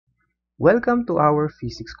Welcome to our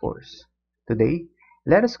physics course. Today,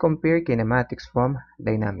 let us compare kinematics from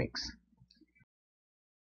dynamics.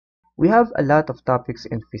 We have a lot of topics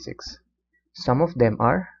in physics. Some of them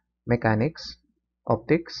are mechanics,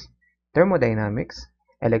 optics, thermodynamics,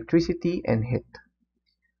 electricity, and heat.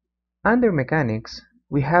 Under mechanics,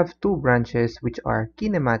 we have two branches which are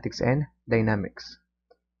kinematics and dynamics.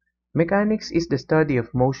 Mechanics is the study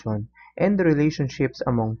of motion and the relationships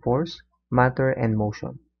among force, matter, and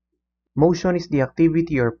motion. Motion is the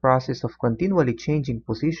activity or process of continually changing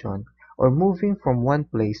position or moving from one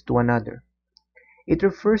place to another. It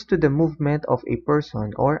refers to the movement of a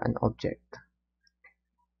person or an object.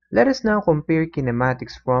 Let us now compare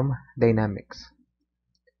kinematics from dynamics.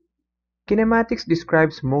 Kinematics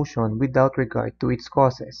describes motion without regard to its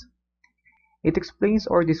causes. It explains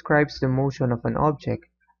or describes the motion of an object,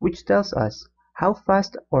 which tells us how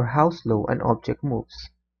fast or how slow an object moves.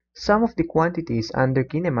 Some of the quantities under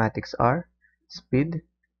kinematics are speed,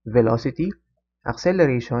 velocity,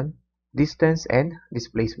 acceleration, distance, and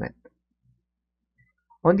displacement.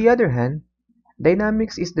 On the other hand,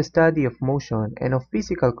 dynamics is the study of motion and of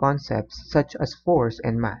physical concepts such as force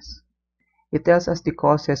and mass. It tells us the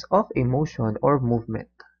causes of a motion or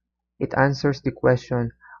movement. It answers the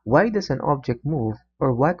question, why does an object move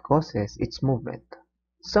or what causes its movement?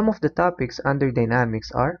 Some of the topics under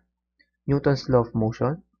dynamics are Newton's law of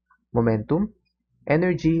motion, momentum,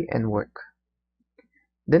 energy, and work.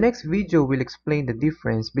 The next video will explain the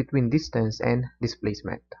difference between distance and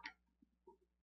displacement.